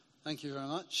Thank you very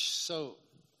much. So,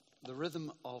 the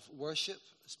rhythm of worship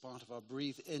is part of our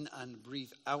Breathe In and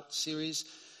Breathe Out series.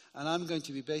 And I'm going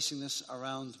to be basing this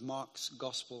around Mark's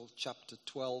Gospel, chapter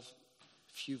 12, a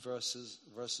few verses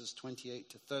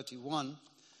 28 to 31.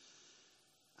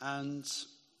 And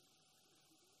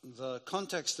the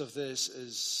context of this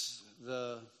is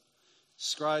the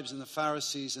scribes and the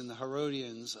Pharisees and the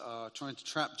Herodians are trying to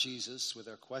trap Jesus with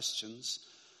their questions,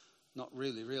 not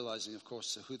really realizing, of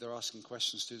course, who they're asking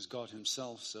questions to is God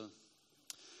himself.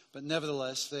 But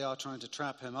nevertheless, they are trying to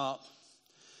trap him up.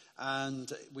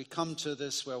 And we come to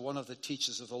this where one of the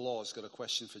teachers of the law has got a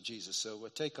question for Jesus. So we'll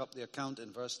take up the account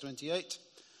in verse 28.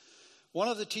 One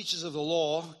of the teachers of the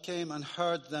law came and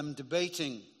heard them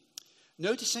debating.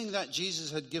 Noticing that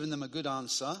Jesus had given them a good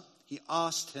answer, he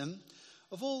asked him,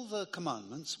 "Of all the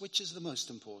commandments, which is the most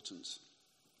important?"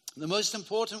 "The most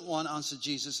important one," answered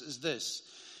Jesus, "is this.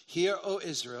 Hear, O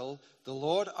Israel, the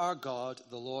Lord our God,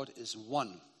 the Lord is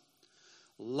one.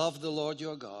 Love the Lord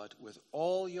your God with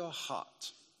all your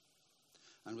heart,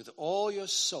 and with all your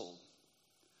soul,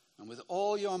 and with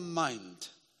all your mind,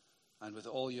 and with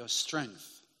all your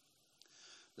strength.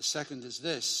 The second is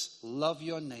this, love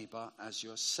your neighbor as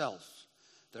yourself.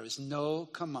 There is no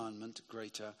commandment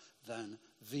greater than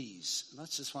these." And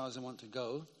that's as far as I want to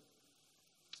go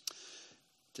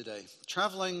today.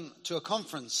 Traveling to a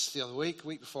conference the other week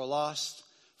before last,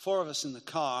 4 of us in the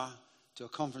car to a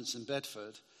conference in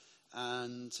Bedford.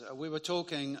 And we were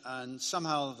talking, and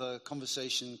somehow the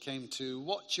conversation came to,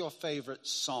 what's your favorite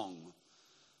song?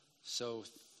 So,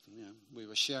 we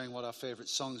were sharing what our favorite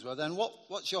songs were. Then,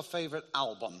 what's your favorite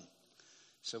album?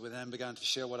 So we then began to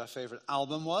share what our favorite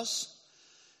album was.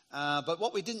 But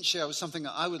what we didn't share was something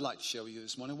that I would like to share with you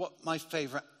this morning, what my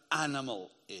favorite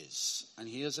animal is. And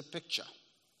here's a picture.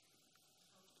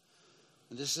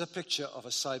 And this is a picture of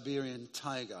a Siberian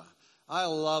tiger. I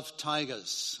love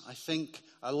tigers.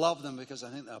 I love them because I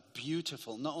think they're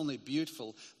beautiful. Not only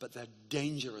beautiful, but they're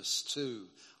dangerous too.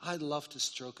 I'd love to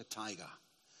stroke a tiger.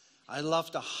 I'd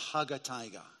love to hug a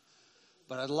tiger.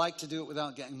 But I'd like to do it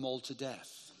without getting mauled to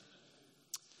death.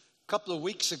 A couple of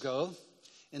weeks ago,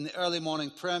 in the early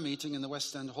morning prayer meeting in the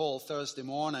West End Hall, Thursday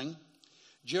morning,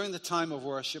 during the time of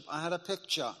worship, I had a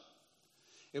picture.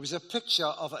 It was a picture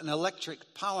of an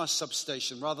electric power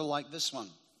substation, rather like this one.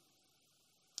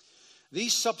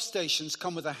 These substations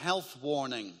come with a health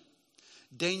warning.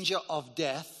 Danger of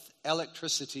death,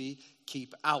 electricity,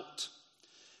 keep out.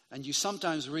 And you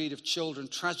sometimes read of children,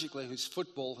 tragically, whose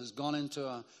football has gone into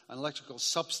an electrical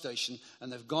substation,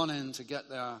 and they've gone in to get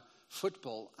their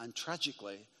football, and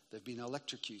tragically, they've been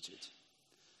electrocuted.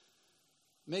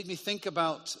 Made me think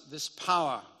about this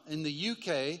power. In the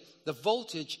UK, the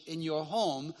voltage in your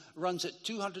home runs at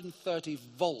 230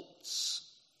 volts.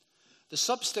 The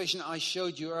substation I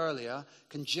showed you earlier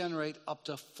can generate up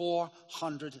to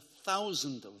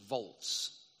 400,000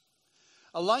 volts.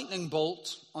 A lightning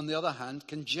bolt, on the other hand,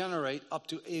 can generate up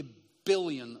to 1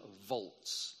 billion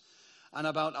volts. And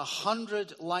about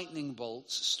 100 lightning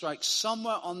bolts strike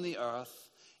somewhere on the earth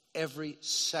every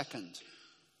second.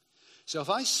 So if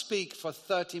I speak for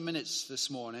 30 minutes this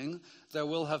morning, there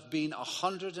will have been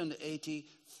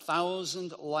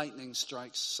 180,000 lightning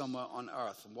strikes somewhere on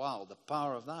earth. Wow, the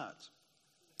power of that.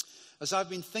 As I've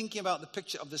been thinking about the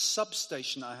picture of the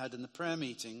substation I had in the prayer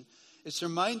meeting, it's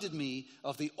reminded me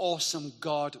of the awesome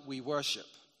God we worship.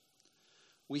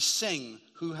 We sing,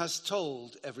 "Who has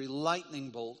told every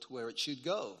lightning bolt where it should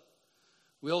go?"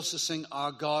 We also sing,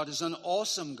 "Our God is an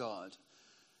awesome God."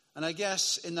 And I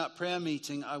guess in that prayer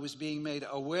meeting, I was being made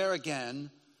aware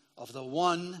again of the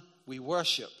one we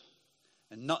worship,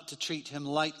 and not to treat him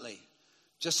lightly,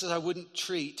 just as I wouldn't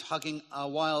treat hugging a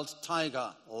wild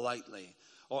tiger lightly,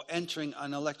 or entering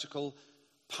an electrical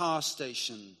power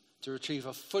station to retrieve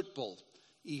a football,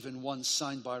 even one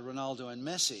signed by Ronaldo and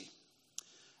Messi.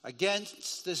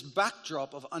 Against this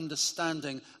backdrop of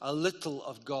understanding a little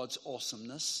of God's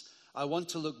awesomeness, I want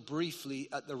to look briefly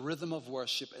at the rhythm of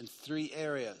worship in 3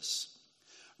 areas: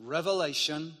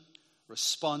 revelation,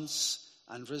 response,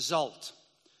 and result.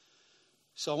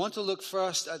 So I want to look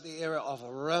first at the area of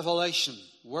revelation,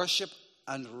 worship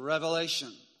and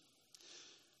revelation.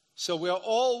 So we are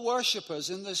all worshipers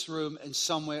in this room in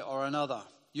some way or another.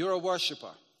 You're a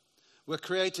worshiper. We're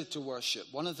created to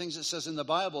worship. One of the things it says in the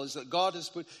Bible is that God has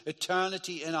put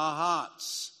eternity in our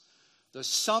hearts. There's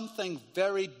something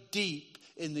very deep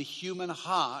in the human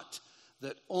heart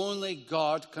that only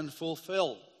God can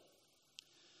fulfill.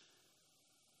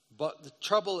 But the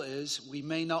trouble is, we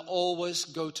may not always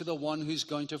go to the one who's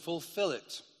going to fulfill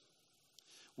it.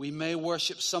 We may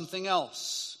worship something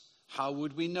else. How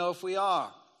would we know if we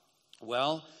are?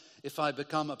 Well, if I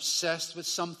become obsessed with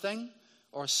something,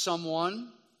 or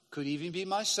someone, could even be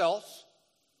myself,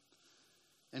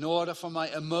 in order for my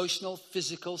emotional,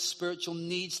 physical, spiritual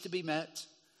needs to be met,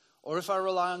 or if I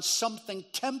rely on something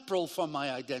temporal for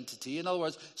my identity, in other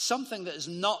words, something that is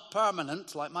not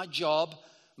permanent, like my job,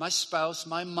 my spouse,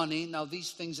 my money. Now,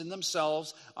 these things in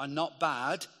themselves are not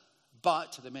bad,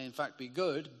 but they may in fact be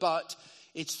good, but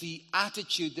it's the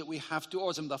attitude that we have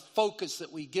towards them, the focus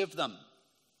that we give them.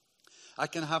 I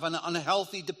can have an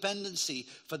unhealthy dependency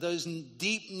for those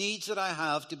deep needs that I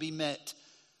have to be met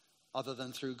other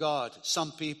than through God.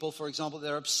 Some people, for example,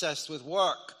 they're obsessed with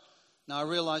work. Now, I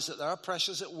realize that there are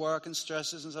pressures at work and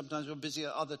stresses, and sometimes we're busy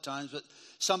at other times, but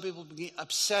some people get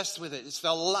obsessed with it. It's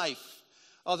their life.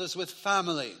 Others with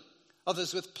family.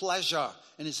 Others with pleasure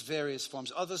in its various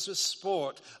forms. Others with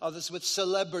sport. Others with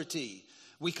celebrity.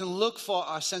 We can look for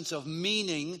our sense of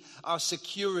meaning, our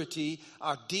security,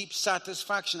 our deep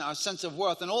satisfaction, our sense of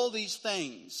worth, and all these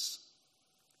things.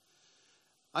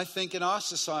 I think in our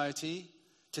society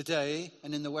today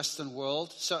and in the Western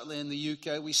world, certainly in the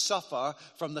UK, we suffer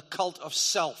from the cult of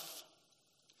self.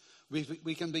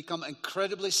 We can become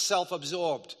incredibly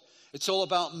self-absorbed. It's all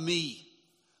about me,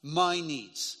 my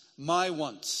needs, my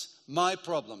wants, my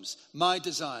problems, my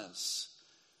desires.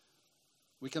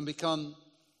 We can become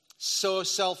so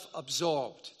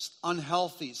self-absorbed. It's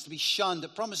unhealthy. It's to be shunned.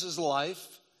 It promises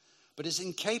life, but is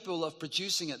incapable of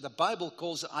producing it. The Bible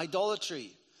calls it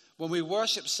idolatry, when we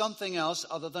worship something else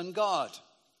other than God.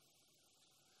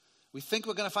 We think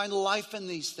we're going to find life in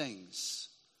these things.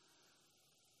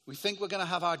 We think we're going to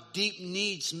have our deep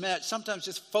needs met, sometimes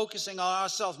just focusing on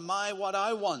ourselves, what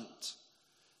I want,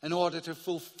 in order to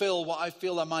fulfill what I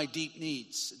feel are my deep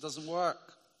needs. It doesn't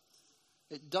work.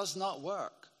 It does not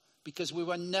work. Because we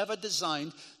were never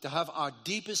designed to have our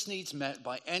deepest needs met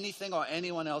by anything or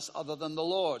anyone else other than the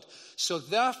Lord. So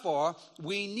therefore,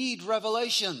 we need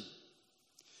revelation.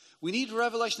 We need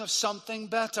revelation of something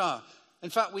better. In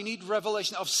fact, we need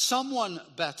revelation of someone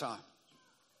better.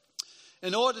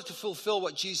 In order to fulfill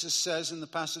what Jesus says in the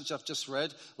passage I've just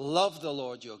read, love the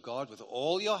Lord your God with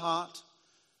all your heart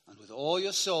and with all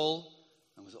your soul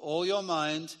and with all your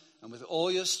mind and with all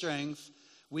your strength.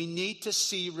 We need to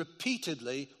see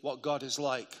repeatedly what God is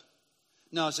like.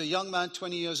 Now, as a young man,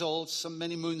 20 years old,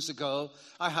 many moons ago,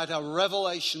 I had a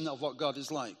revelation of what God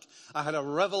is like. I had a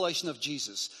revelation of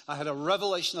Jesus. I had a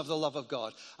revelation of the love of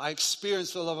God. I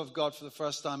experienced the love of God for the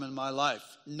first time in my life,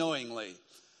 knowingly.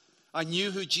 I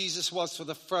knew who Jesus was for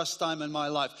the first time in my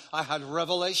life. I had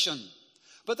revelation.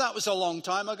 But that was a long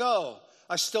time ago.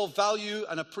 I still value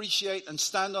and appreciate and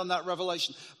stand on that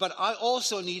revelation. But I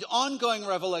also need ongoing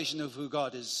revelation of who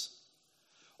God is.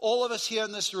 All of us here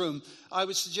in this room, I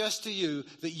would suggest to you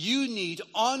that you need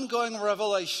ongoing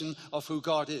revelation of who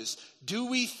God is. Do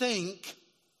we think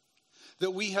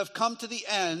that we have come to the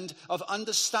end of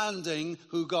understanding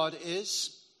who God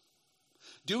is?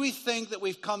 Do we think that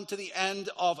we've come to the end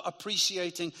of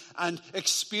appreciating and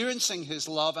experiencing his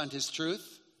love and his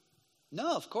truth?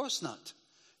 No, of course not.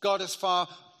 God is far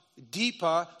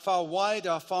deeper, far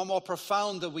wider, far more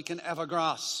profound than we can ever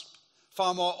grasp.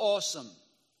 Far more awesome.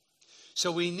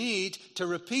 So we need to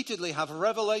repeatedly have a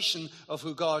revelation of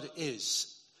who God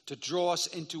is to draw us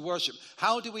into worship.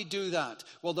 How do we do that?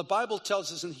 Well, the Bible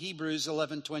tells us in Hebrews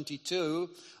 11:22,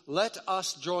 let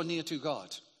us draw near to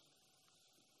God.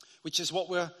 Which is what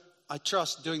we're, I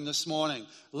trust, doing this morning.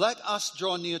 Let us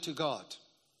draw near to God.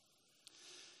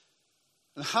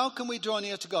 And how can we draw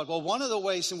near to God? Well, one of the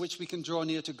ways in which we can draw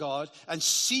near to God and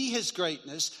see his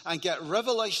greatness and get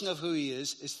revelation of who he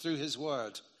is through his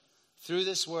word. Through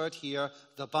this word here,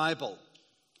 the Bible.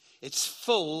 It's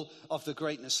full of the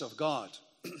greatness of God.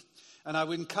 And I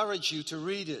would encourage you to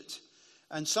read it.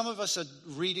 And some of us are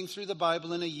reading through the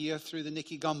Bible in a year through the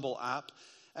Nicky Gumbel app.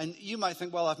 And you might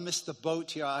think, well, I've missed the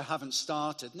boat here. I haven't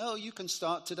started. No, you can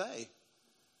start today.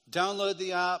 Download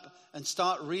the app and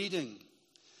start reading.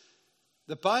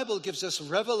 The Bible gives us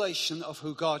revelation of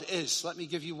who God is. Let me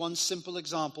give you one simple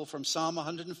example from Psalm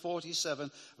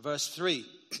 147, verse 3,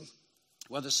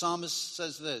 where the psalmist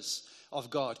says this of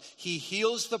God. He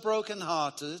heals the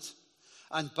brokenhearted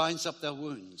and binds up their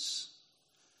wounds.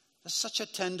 That's such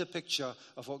a tender picture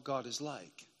of what God is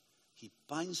like. He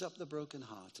binds up the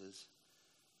brokenhearted.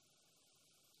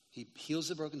 He heals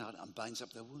the brokenhearted and binds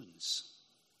up their wounds.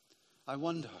 I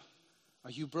wonder,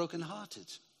 are you brokenhearted?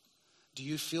 Do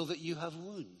you feel that you have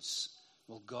wounds?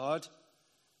 Well, God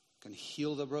can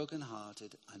heal the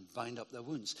brokenhearted and bind up their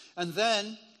wounds. And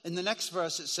then, in the next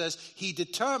verse, it says, he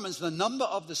determines the number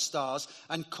of the stars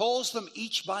and calls them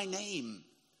each by name.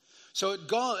 So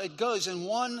it goes in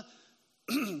one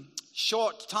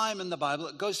short time in the Bible.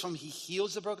 It goes from he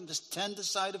heals the broken to tend the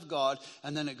side of God,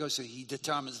 and then it goes to he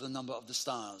determines the number of the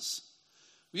stars.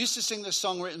 We used to sing this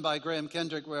song written by Graham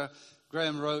Kendrick where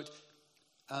Graham wrote,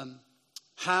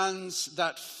 hands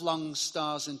that flung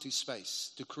stars into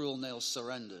space, to cruel nails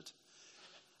surrendered.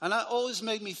 And that always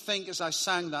made me think as I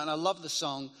sang that, and I love the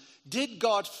song, did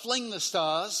God fling the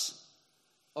stars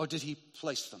or did he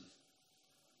place them?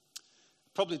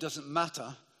 Probably doesn't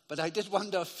matter, but I did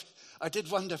wonder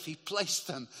if he placed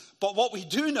them. But what we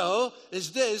do know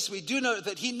is this, we do know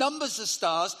that he numbers the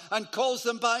stars and calls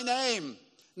them by name.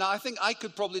 Now, I think I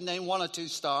could probably name one or two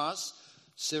stars.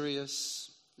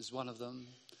 Sirius is one of them.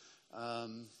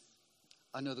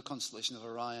 I know the constellation of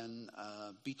Orion.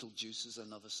 Betelgeuse is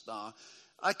another star.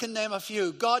 I can name a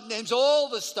few. God names all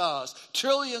the stars,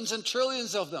 trillions and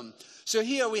trillions of them. So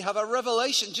here we have a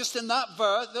revelation just in that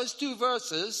verse, those two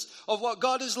verses of what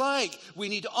God is like. We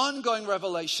need ongoing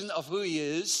revelation of who he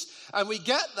is, and we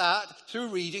get that through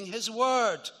reading his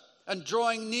word and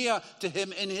drawing near to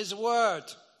him in his word.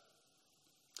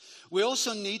 We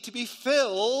also need to be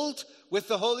filled with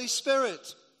the Holy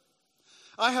Spirit.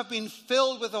 I have been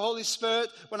filled with the Holy Spirit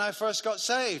when I first got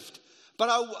saved. But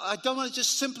I don't want to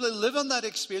just simply live on that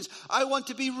experience. I want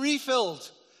to be refilled.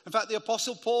 In fact, the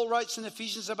Apostle Paul writes in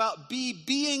Ephesians about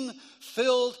being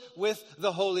filled with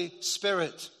the Holy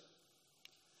Spirit.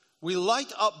 We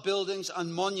light up buildings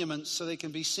and monuments so they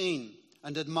can be seen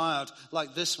and admired,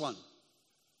 like this one.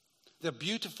 They're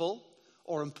beautiful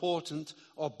or important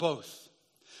or both.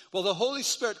 Well, the Holy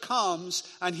Spirit comes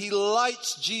and he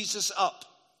lights Jesus up.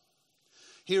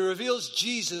 He reveals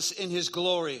Jesus in his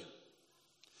glory.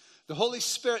 The Holy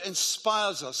Spirit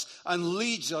inspires us and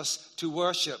leads us to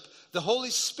worship. The Holy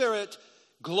Spirit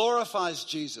glorifies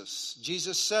Jesus.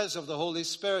 Jesus says of the Holy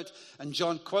Spirit, and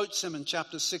John quotes him in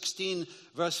chapter 16,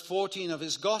 verse 14 of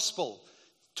his gospel.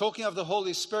 Talking of the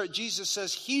Holy Spirit, Jesus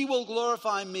says, he will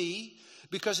glorify me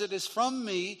because it is from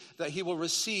me that he will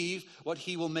receive what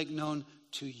he will make known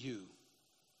to you.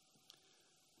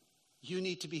 You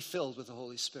need to be filled with the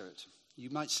Holy Spirit. You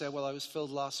might say, well, I was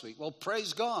filled last week. Well,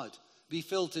 praise God. Be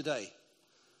filled today.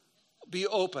 Be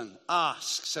open.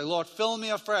 Ask. Say, Lord, fill me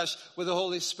afresh with the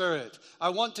Holy Spirit. I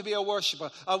want to be a worshiper.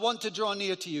 I want to draw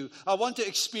near to you. I want to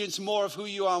experience more of who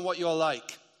you are and what you're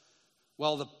like.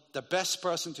 Well, the best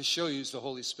person to show you is the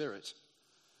Holy Spirit.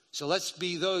 So let's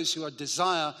be those who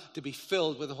desire to be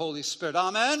filled with the Holy Spirit.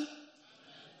 Amen?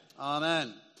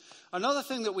 Amen. Another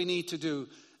thing that we need to do,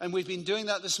 and we've been doing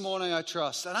that this morning, I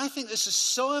trust, and I think this is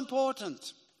so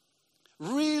important,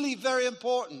 really very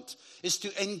important, is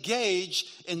to engage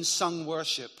in sung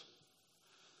worship.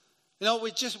 You know,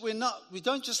 we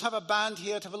don't just have a band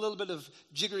here to have a little bit of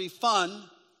jiggery fun.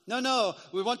 No,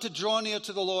 we want to draw near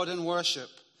to the Lord in worship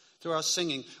through our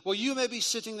singing. Well, you may be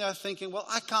sitting there thinking, well,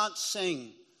 I can't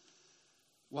sing.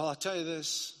 Well, I'll tell you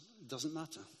this, it doesn't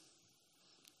matter.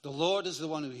 The Lord is the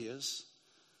one who hears.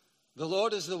 The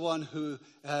Lord is the one who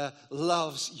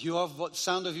loves the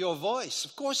sound of your voice.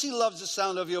 Of course he loves the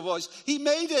sound of your voice. He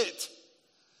made it.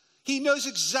 He knows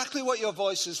exactly what your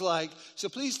voice is like. So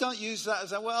please don't use that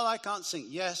as, well, I can't sing.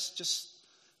 Yes, just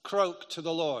croak to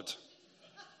the Lord.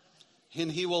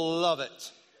 And he will love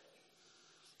it.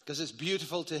 Because it's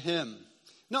beautiful to him.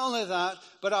 Not only that,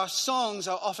 but our songs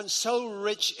are often so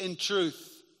rich in truth.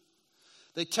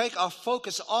 They take our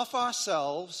focus off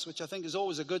ourselves, which I think is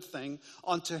always a good thing,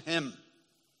 onto him.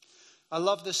 I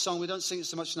love this song. We don't sing it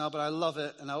so much now, but I love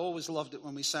it, and I always loved it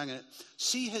when we sang it.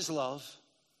 See his love,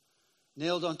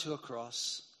 nailed onto a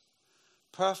cross,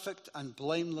 perfect and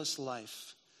blameless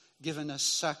life, given as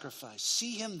sacrifice.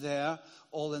 See him there,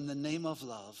 all in the name of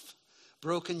love,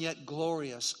 broken yet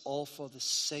glorious, all for the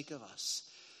sake of us.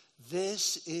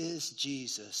 This is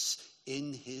Jesus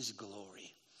in his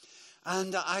glory.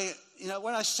 And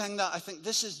when I sang that, I think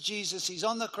this is Jesus. He's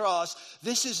on the cross.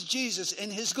 This is Jesus in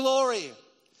his glory.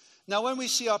 Now, when we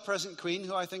see our present queen,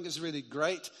 who I think is really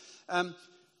great,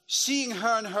 seeing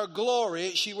her in her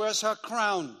glory, she wears her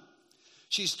crown.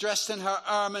 She's dressed in her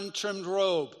ermine-trimmed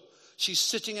robe. She's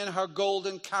sitting in her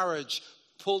golden carriage,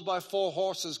 pulled by 4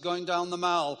 horses going down the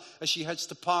Mall as she heads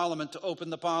to Parliament to open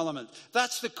the Parliament.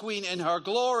 That's the queen in her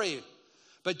glory.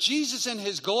 But Jesus in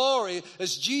his glory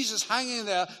is Jesus hanging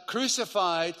there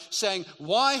crucified saying,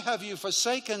 why have you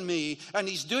forsaken me? And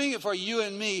he's doing it for you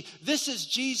and me. This is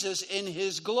Jesus in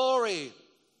his glory.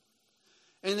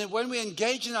 And then when we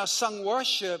engage in our sung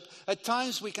worship, at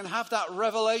times we can have that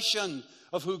revelation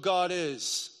of who God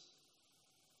is.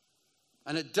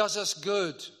 And it does us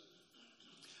good.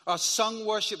 Our sung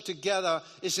worship together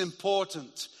is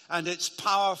important and it's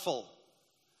powerful.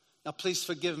 Now please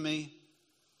forgive me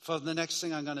for the next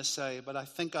thing I'm going to say, but I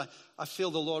think I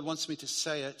feel the Lord wants me to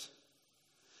say it.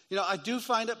 You know, I do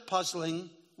find it puzzling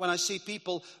when I see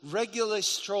people regularly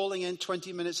strolling in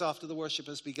 20 minutes after the worship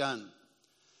has begun.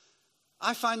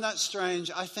 I find that strange.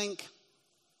 I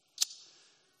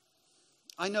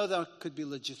know there could be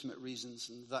legitimate reasons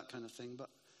and that kind of thing, but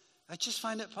I just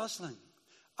find it puzzling.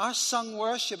 Our sung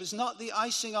worship is not the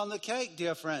icing on the cake,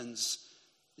 dear friends.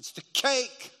 It's the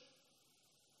cake.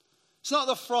 It's not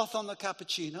the froth on the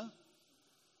cappuccino.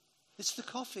 It's the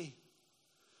coffee.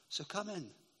 So come in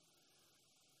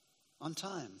on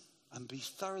time and be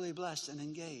thoroughly blessed and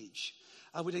engage.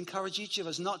 I would encourage each of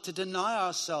us not to deny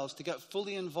ourselves, to get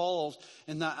fully involved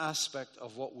in that aspect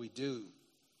of what we do.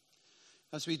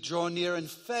 As we draw near in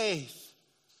faith,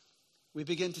 we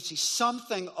begin to see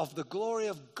something of the glory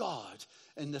of God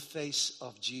in the face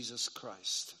of Jesus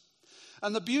Christ.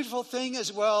 And the beautiful thing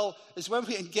as well is when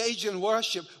we engage in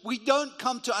worship, we don't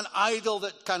come to an idol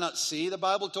that cannot see. The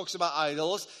Bible talks about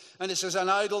idols, and it says an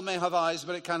idol may have eyes,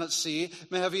 but it cannot see,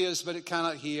 may have ears, but it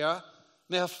cannot hear,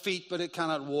 may have feet, but it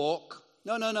cannot walk.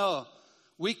 No.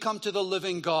 We come to the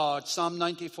living God. Psalm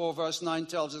 94 verse 9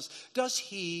 tells us, does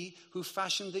he who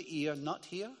fashioned the ear not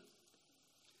hear?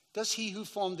 Does he who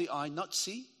formed the eye not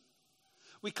see?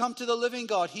 We come to the living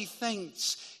God. He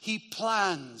thinks, he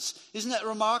plans. Isn't it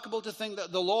remarkable to think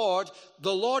that the Lord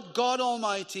God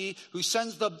Almighty, who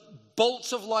sends the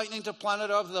bolts of lightning to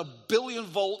planet Earth with 1 billion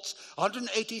volts,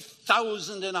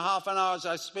 180,000 in a half an hour as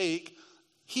I speak,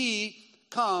 he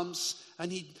comes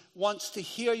and he wants to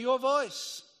hear your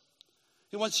voice.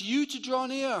 He wants you to draw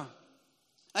near.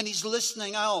 And he's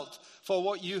listening out for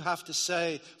what you have to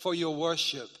say for your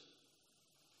worship.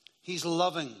 He's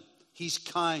loving. He's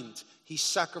kind. He's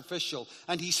sacrificial.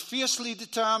 And he's fiercely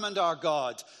determined, our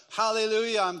God.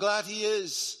 Hallelujah. I'm glad he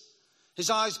is. His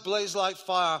eyes blaze like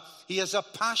fire. He has a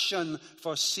passion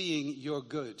for seeing your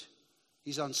good.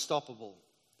 He's unstoppable.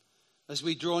 As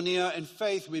we draw near in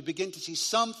faith, we begin to see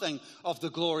something of the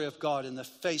glory of God in the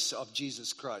face of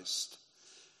Jesus Christ.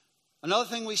 Another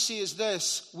thing we see is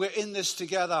this: we're in this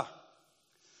together.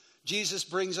 Jesus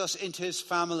brings us into his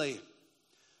family.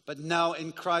 But now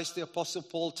in Christ, the Apostle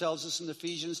Paul tells us in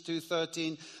Ephesians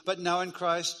 2:13, but now in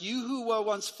Christ, you who were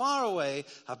once far away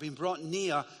have been brought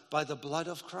near by the blood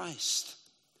of Christ.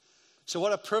 So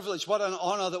what a privilege, what an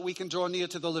honor that we can draw near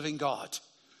to the living God.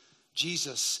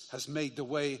 Jesus has made the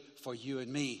way for you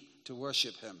and me to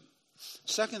worship him.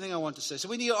 Second thing I want to say, so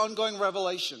we need ongoing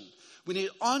revelation. We need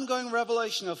ongoing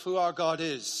revelation of who our God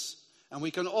is. And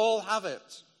we can all have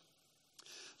it.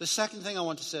 The second thing I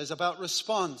want to say is about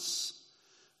response.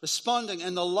 Responding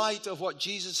in the light of what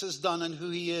Jesus has done and who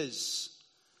he is.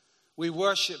 We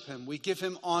worship him. We give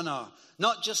him honor.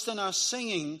 Not just in our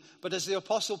singing, but as the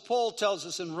Apostle Paul tells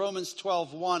us in Romans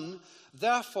 12:1,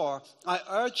 therefore, I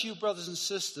urge you, brothers and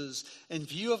sisters, in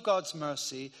view of God's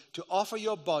mercy, to offer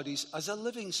your bodies as a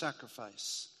living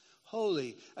sacrifice,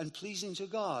 holy and pleasing to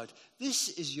God. This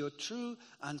is your true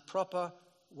and proper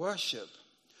worship.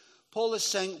 Paul is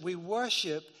saying we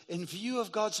worship in view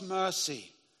of God's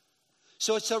mercy.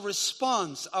 So it's a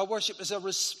response. Our worship is a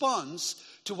response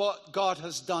to what God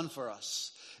has done for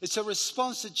us. It's a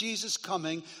response to Jesus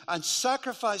coming and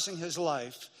sacrificing his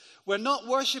life. We're not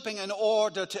worshiping in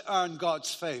order to earn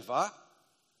God's favor.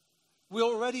 We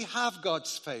already have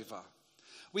God's favor.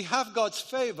 We have God's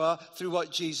favor through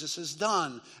what Jesus has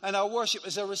done. And our worship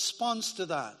is a response to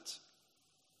that.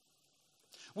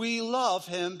 We love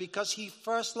him because he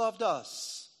first loved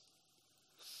us.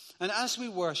 And as we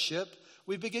worship,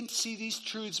 we begin to see these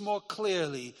truths more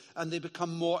clearly, and they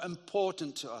become more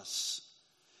important to us.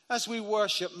 As we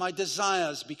worship, my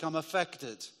desires become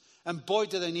affected. And boy,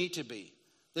 do they need to be.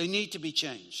 They need to be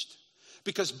changed.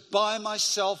 Because by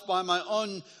myself, by my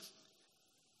own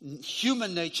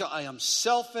human nature, I am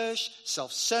selfish,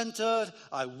 self-centered.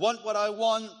 I want what I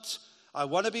want. I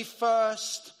want to be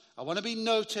first. I want to be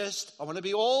noticed. I want to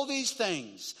be all these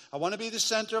things. I want to be the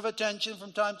center of attention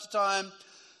from time to time.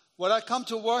 When I come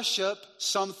to worship,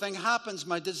 something happens.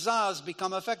 My desires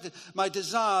become affected. My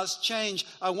desires change.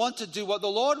 I want to do what the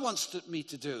Lord wants me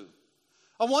to do.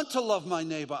 I want to love my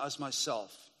neighbor as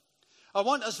myself. I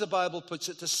want, as the Bible puts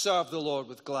it, to serve the Lord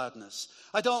with gladness.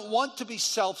 I don't want to be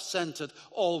self-centered,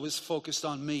 always focused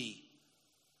on me.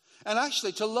 And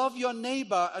actually, to love your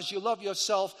neighbor as you love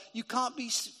yourself, you can't be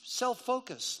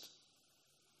self-focused.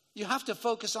 You have to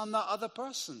focus on that other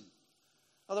person.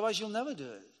 Otherwise, you'll never do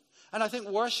it. And I think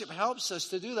worship helps us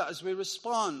to do that as we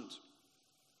respond.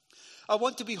 I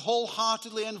want to be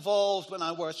wholeheartedly involved when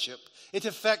I worship. It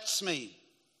affects me.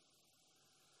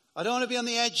 I don't want to be on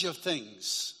the edge of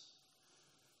things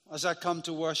as I come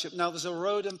to worship. Now, there's a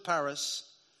road in Paris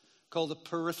called the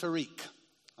Périphérique.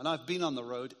 And I've been on the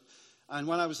road. And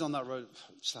when I was on that road,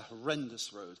 it's a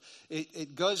horrendous road.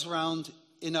 It goes around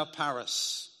Inner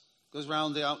Paris. Goes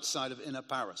around the outside of Inner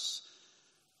Paris.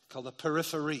 Called the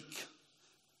Périphérique.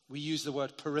 We use the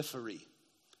word periphery.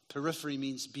 Periphery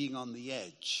means being on the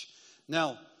edge.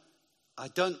 Now, I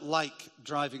don't like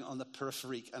driving on the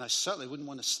Périphérique, and I certainly wouldn't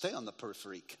want to stay on the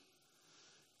Périphérique.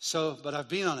 But I've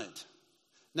been on it.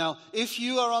 Now, if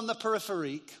you are on the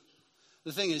Périphérique,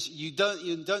 the thing is, you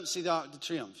don't see the Arc de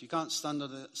Triomphe. You can't stand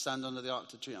under the Arc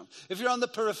de Triomphe. If you're on the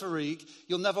Périphérique,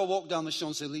 you'll never walk down the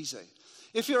Champs-Élysées.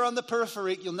 If you're on the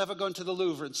Périphérique, you'll never go into the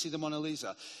Louvre and see the Mona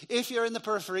Lisa. If you're in the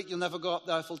Périphérique, you'll never go up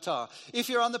the Eiffel Tower. If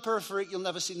you're on the Périphérique, you'll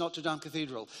never see Notre Dame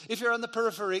Cathedral. If you're on the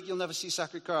Périphérique, you'll never see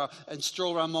Sacré-Cœur and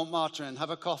stroll around Montmartre and have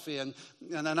a coffee and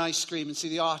an ice cream and see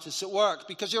the artists at work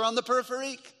because you're on the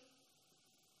Périphérique.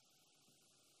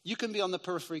 You can be on the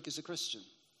Périphérique as a Christian.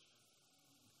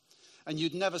 And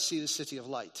you'd never see the city of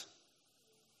light.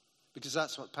 Because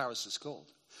that's what Paris is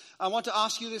called. I want to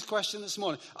ask you this question this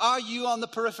morning. Are you on the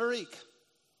Périphérique?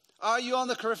 Are you on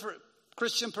the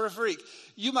Christian Périphérique?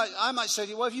 I might say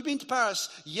to you, well, have you been to Paris?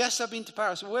 Yes, I've been to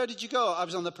Paris. Well, where did you go? I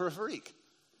was on the Périphérique.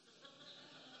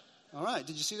 All right.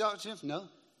 Did you see the Arc de Triomphe? No.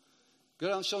 Go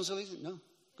down Champs-Élysées? No.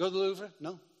 Go to the Louvre?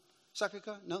 No.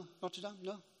 Sacré-Cœur? No. Notre Dame?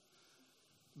 No.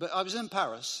 But I was in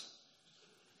Paris.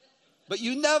 But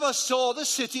you never saw the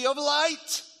city of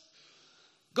light.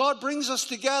 God brings us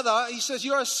together. He says,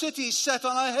 you're a city set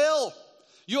on a hill.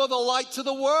 You're the light to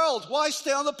the world. Why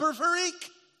stay on the Périphérique?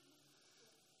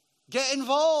 Get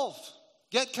involved.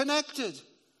 Get connected.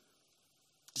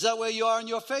 Is that where you are in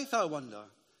your faith, I wonder?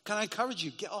 Can I encourage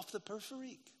you? Get off the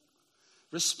Périphérique.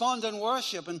 Respond and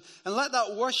worship. And let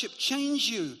that worship change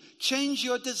you. Change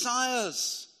your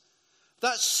desires.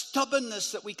 That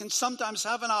stubbornness that we can sometimes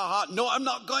have in our heart. No, I'm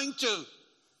not going to.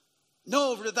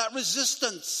 No, that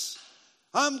resistance.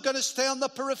 I'm going to stay on the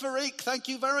Périphérique. Thank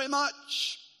you very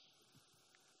much.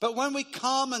 But when we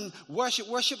come and worship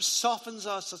softens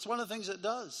us. That's one of the things it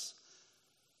does.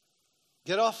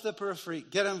 Get off the Périphérique.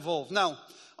 Get involved. Now,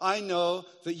 I know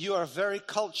that you are a very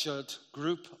cultured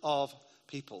group of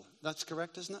people. That's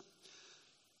correct, isn't it?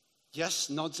 Yes,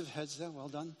 nods of heads there. Well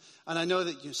done. And I know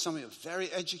that some of you are very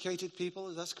educated people.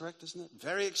 That's correct, isn't it?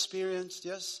 Very experienced,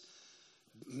 yes.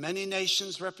 Many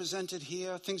nations represented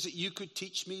here. Things that you could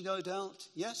teach me, no doubt.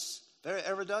 Yes. Very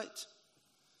erudite.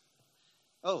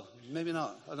 Oh, maybe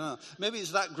not. I don't know. Maybe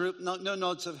it's that group. No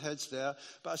nods of heads there.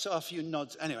 But I saw a few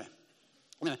nods. Anyway,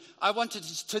 I wanted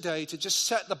today to just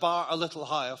set the bar a little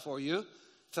higher for you,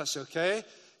 if that's okay.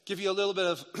 Give you a little bit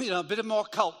of, a bit of more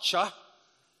culture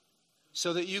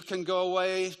so that you can go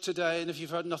away today. And if you've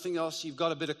heard nothing else, you've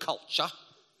got a bit of culture.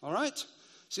 All right?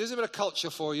 So here's a bit of culture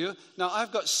for you. Now,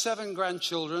 I've got 7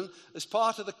 grandchildren. As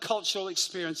part of the cultural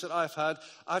experience that I've had,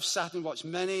 I've sat and watched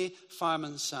many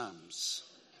Fireman Sams.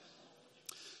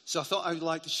 So I thought I'd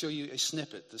like to show you a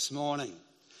snippet this morning.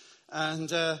 And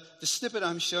the snippet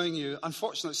I'm showing you,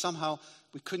 unfortunately, somehow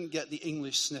we couldn't get the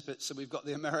English snippet, so we've got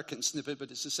the American snippet,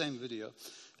 but it's the same video.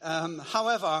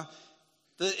 However,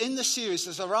 in the series,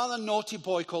 there's a rather naughty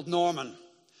boy called Norman.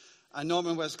 And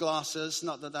Norman wears glasses,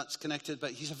 not that that's connected,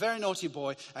 but he's a very naughty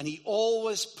boy, and he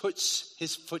always puts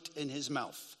his foot in his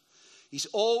mouth. He's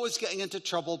always getting into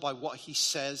trouble by what he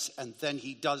says, and then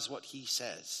he does what he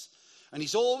says. And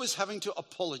he's always having to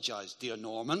apologize, dear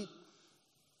Norman.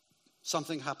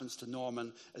 Something happens to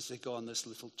Norman as they go on this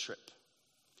little trip.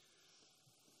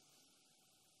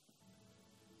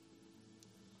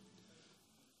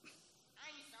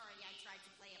 I'm sorry I tried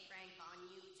to play a prank on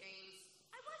you, James.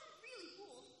 I wasn't really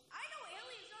fooled. I know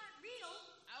aliens aren't real.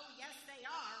 Oh, yes, they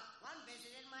are. One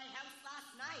visited my house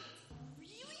last night.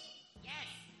 Really? Yes.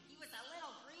 He was a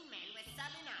little green man with 7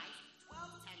 eyes,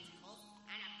 12 tentacles,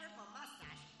 and a purple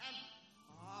mustache, and...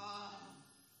 Oh...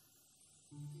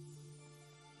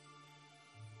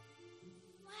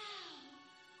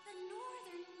 The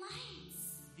Northern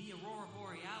Lights. The Aurora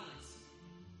Borealis.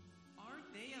 Aren't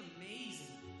they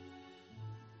amazing?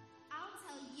 I'll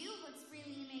tell you what's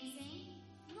really amazing.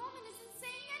 Norman isn't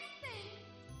saying anything.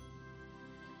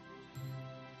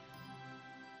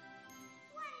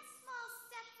 One small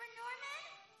step for Norman,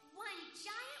 one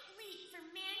giant leap for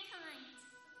mankind.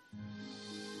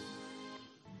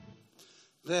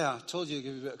 There, I told you to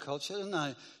give you a bit of culture, didn't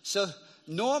I? So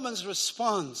Norman's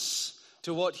response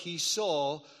to what he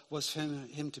saw was for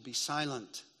him to be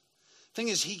silent. Thing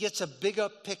is, he gets a bigger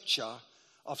picture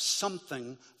of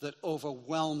something that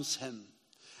overwhelms him.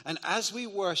 And as we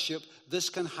worship, this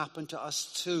can happen to us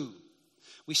too.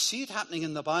 We see it happening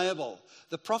in the Bible.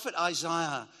 The prophet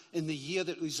Isaiah, in the year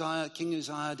that King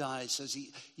Uzziah died, says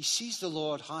he sees the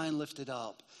Lord high and lifted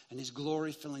up and his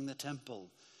glory filling the temple.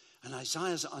 And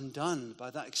Isaiah's undone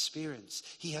by that experience.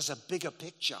 He has a bigger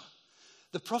picture.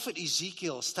 The prophet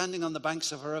Ezekiel, standing on the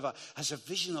banks of a river, has a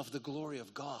vision of the glory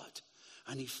of God.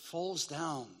 And he falls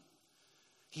down.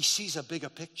 He sees a bigger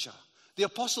picture. The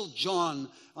Apostle John,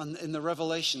 in the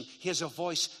Revelation, he has a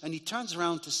voice, and he turns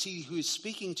around to see who is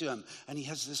speaking to him. And he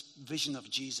has this vision of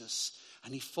Jesus.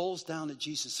 And he falls down at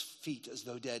Jesus' feet as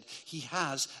though dead. He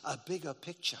has a bigger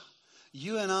picture.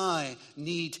 You and I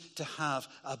need to have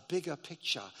a bigger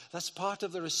picture. That's part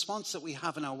of the response that we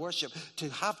have in our worship, to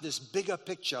have this bigger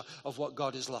picture of what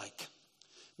God is like.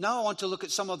 Now I want to look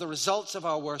at some of the results of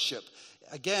our worship.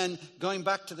 Again, going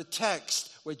back to the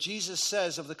text where Jesus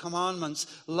says of the commandments,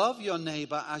 love your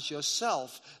neighbor as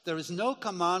yourself. There is no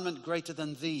commandment greater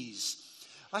than these.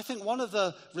 I think one of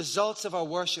the results of our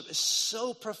worship is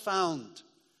so profound.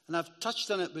 And I've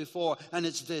touched on it before, and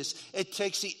it's this. It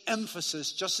takes the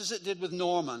emphasis, just as it did with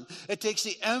Norman, it takes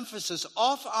the emphasis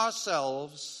off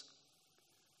ourselves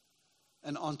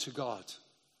and onto God.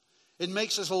 It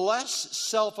makes us less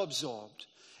self-absorbed.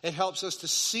 It helps us to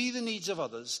see the needs of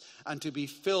others and to be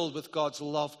filled with God's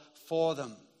love for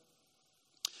them.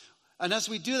 And as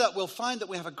we do that, we'll find that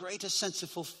we have a greater sense of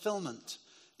fulfillment,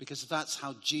 because that's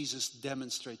how Jesus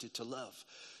demonstrated to love.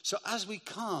 So as we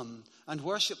come and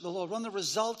worship the Lord, one of the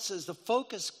results is the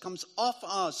focus comes off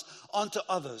us onto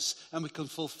others, and we can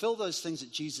fulfill those things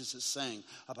that Jesus is saying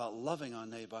about loving our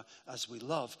neighbor as we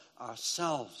love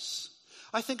ourselves.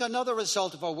 I think another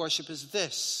result of our worship is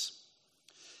this.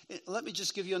 Let me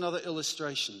just give you another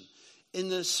illustration. In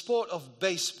the sport of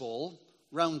baseball,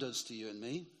 rounders to you and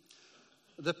me,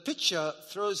 the pitcher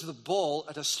throws the ball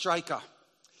at a striker.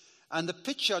 And the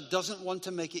pitcher doesn't want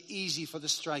to make it easy for the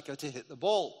striker to hit the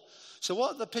ball. So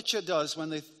what the pitcher does when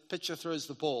the pitcher throws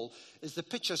the ball is the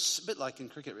pitcher, a bit like in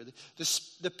cricket really,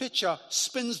 the pitcher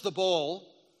spins the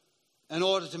ball in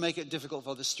order to make it difficult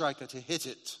for the striker to hit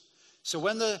it. So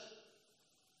when the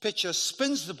pitcher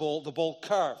spins the ball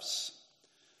curves.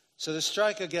 So the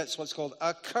striker gets what's called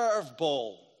a curve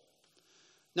ball.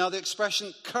 Now the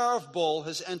expression curve ball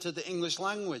has entered the English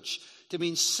language to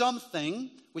mean something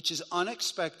which is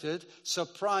unexpected,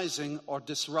 surprising, or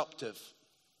disruptive.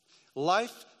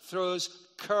 Life throws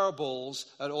curveballs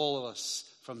at all of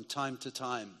us from time to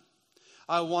time.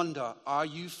 I wonder, are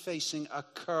you facing a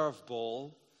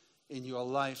curveball in your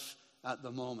life at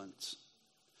the moment?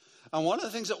 And one of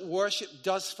the things that worship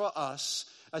does for us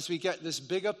as we get this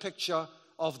bigger picture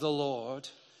of the Lord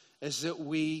is that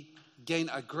we gain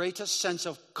a greater sense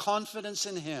of confidence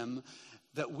in Him,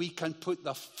 that we can put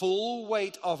the full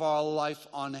weight of our life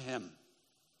on Him,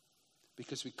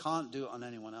 because we can't do it on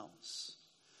anyone else.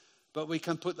 But we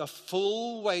can put the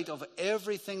full weight of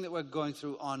everything that we're going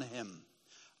through on Him.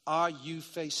 Are you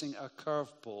facing a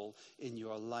curveball in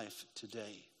your life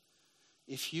today?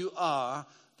 If you are,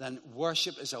 then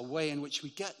worship is a way in which we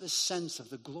get the sense of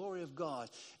the glory of God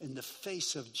in the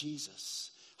face of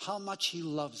Jesus, how much He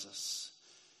loves us.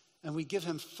 And we give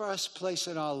Him first place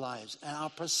in our lives, and our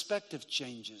perspective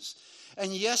changes.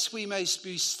 And yes, we may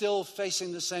be still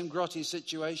facing the same grotty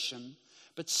situation,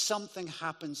 but something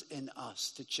happens in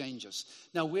us to change us.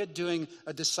 Now, we're doing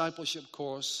a discipleship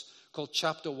course called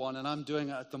Chapter 1, and I'm doing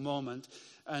it at the moment.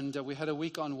 And we had a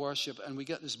week on worship, and we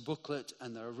get this booklet,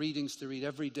 and there are readings to read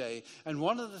every day. And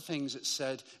one of the things it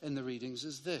said in the readings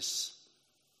is this: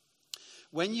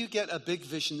 when you get a big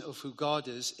vision of who God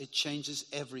is, it changes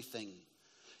everything.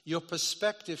 Your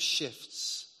perspective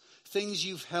shifts. Things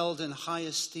you've held in high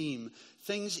esteem,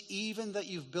 things even that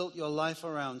you've built your life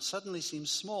around, suddenly seem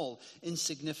small,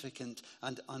 insignificant,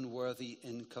 and unworthy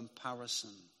in comparison.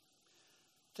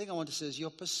 The thing I want to say is your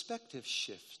perspective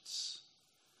shifts.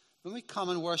 When we come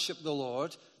and worship the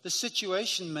Lord, the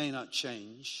situation may not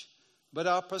change, but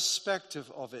our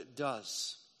perspective of it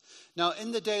does. Now,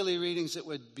 in the daily readings that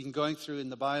we've been going through in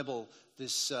the Bible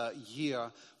this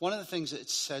year, one of the things that it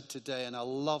said today, and I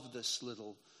love this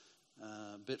little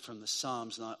bit from the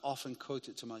Psalms, and I often quote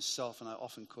it to myself and I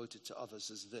often quote it to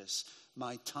others, is this: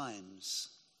 my times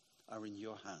are in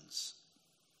your hands.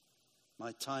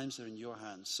 My times are in your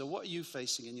hands. So what are you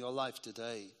facing in your life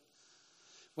today?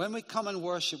 When we come and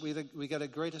worship, we get a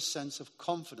greater sense of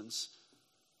confidence.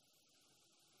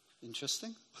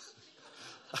 Interesting.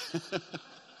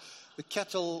 The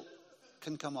kettle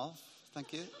can come off.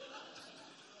 Thank you.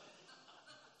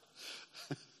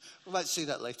 We might see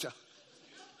that later.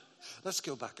 Let's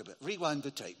go back a bit. Rewind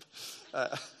the tape.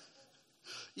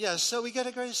 So we get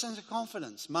a greater sense of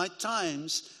confidence. My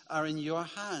times are in your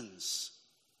hands.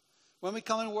 When we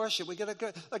come and worship, we get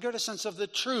a greater sense of the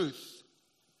truth.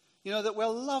 You know, that we're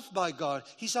loved by God.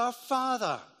 He's our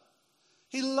Father.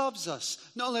 He loves us.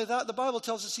 Not only that, the Bible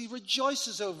tells us he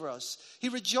rejoices over us. He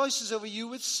rejoices over you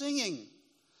with singing.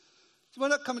 We're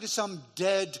not coming to some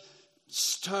dead,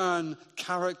 stern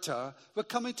character. We're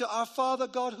coming to our Father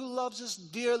God who loves us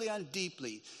dearly and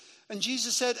deeply. And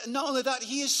Jesus said, not only that,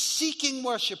 he is seeking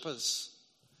worshipers.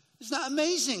 Isn't that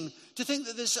amazing to think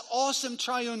that this awesome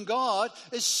triune God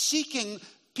is seeking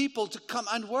people to come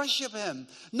and worship him?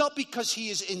 Not because he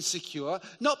is insecure,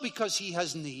 not because he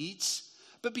has needs,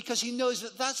 but because he knows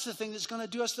that that's the thing that's going to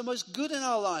do us the most good in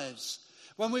our lives.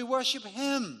 When we worship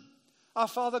him, our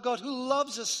Father God who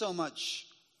loves us so much.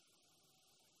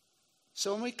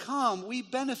 So when we come, we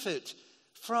benefit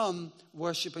from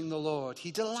worshiping the Lord.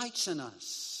 He delights in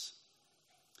us.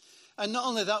 And not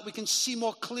only that, we can see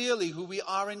more clearly who we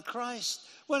are in Christ.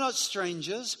 We're not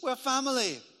strangers, we're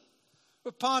family.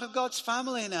 We're part of God's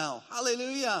family now.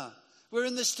 Hallelujah. We're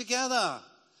in this together.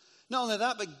 Not only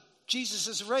that, but Jesus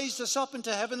has raised us up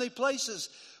into heavenly places.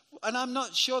 And I'm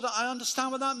not sure that I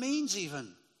understand what that means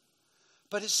even.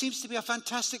 But it seems to be a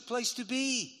fantastic place to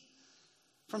be.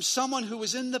 From someone who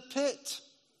was in the pit,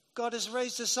 God has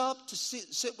raised us up to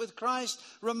sit with Christ.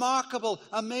 Remarkable,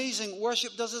 amazing.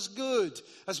 Worship does us good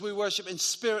as we worship in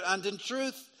spirit and in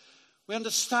truth. We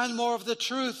understand more of the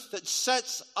truth that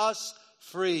sets us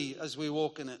free as we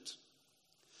walk in it.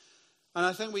 And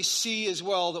I think we see as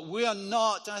well that we are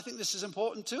not, and I think this is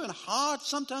important too, and hard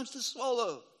sometimes to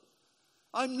swallow.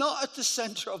 I'm not at the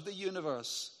center of the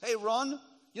universe. Hey, Ron,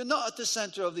 you're not at the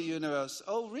center of the universe.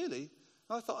 Oh, really?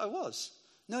 I thought I was.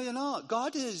 No, you're not.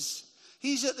 God is.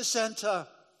 He's at the center.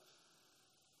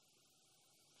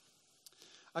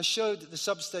 I showed the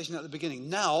substation at the beginning.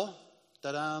 Now,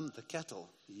 ta-da, the kettle.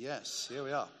 Yes, here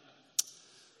we are.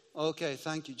 Okay,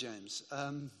 thank you, James.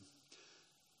 I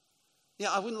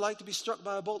wouldn't like to be struck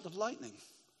by a bolt of lightning.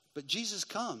 But Jesus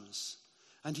comes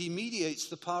and he mediates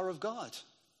the power of God.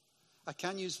 I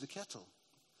can use the kettle.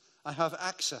 I have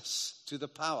access to the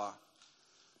power.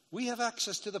 We have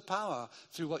access to the power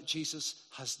through what Jesus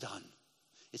has done.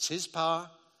 It's his power.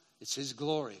 It's his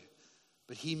glory.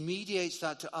 But he mediates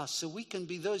that to us so we can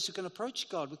be those who can approach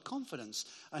God with confidence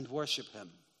and worship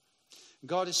him.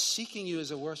 God is seeking you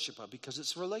as a worshiper because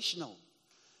it's relational.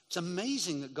 It's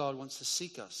amazing that God wants to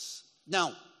seek us.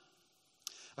 Now,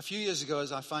 a few years ago,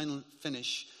 as I finally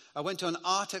finish, I went to an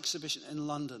art exhibition in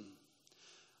London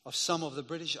of some of the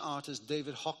British artist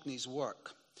David Hockney's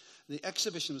work. The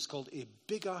exhibition was called A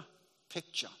Bigger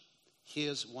Picture.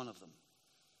 Here's one of them.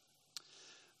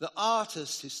 The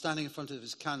artist who's standing in front of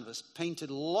his canvas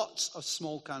painted lots of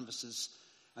small canvases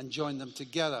and joined them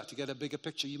together to get a bigger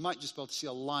picture. You might just be able to see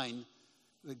a line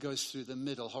that goes through the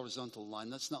middle, horizontal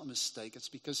line. That's not a mistake. It's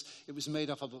because it was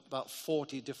made up of about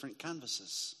 40 different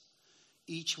canvases.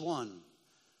 Each one.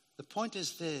 The point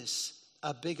is this,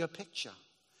 a bigger picture.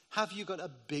 Have you got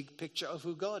a big picture of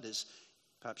who God is?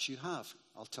 Perhaps you have.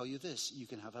 I'll tell you this, you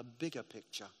can have a bigger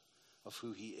picture of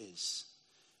who he is.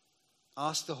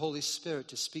 Ask the Holy Spirit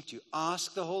to speak to you.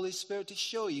 Ask the Holy Spirit to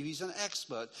show you. He's an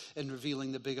expert in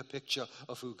revealing the bigger picture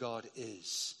of who God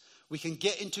is. We can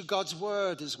get into God's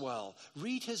word as well.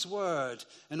 Read his word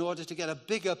in order to get a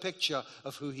bigger picture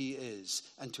of who he is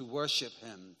and to worship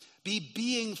him. Be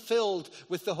being filled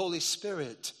with the Holy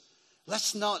Spirit.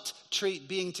 Let's not treat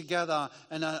being together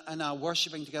and our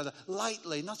worshiping together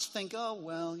lightly. Not think, oh,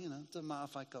 well, it doesn't matter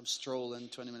if I come strolling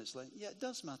 20 minutes late. Yeah, it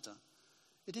does matter.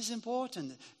 It is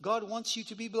important. God wants you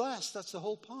to be blessed. That's the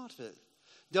whole part of it.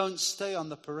 Don't stay on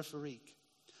the periphery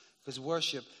because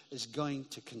worship is going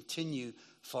to continue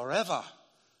forever.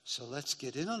 So let's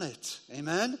get in on it.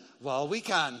 Amen? While we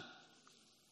can.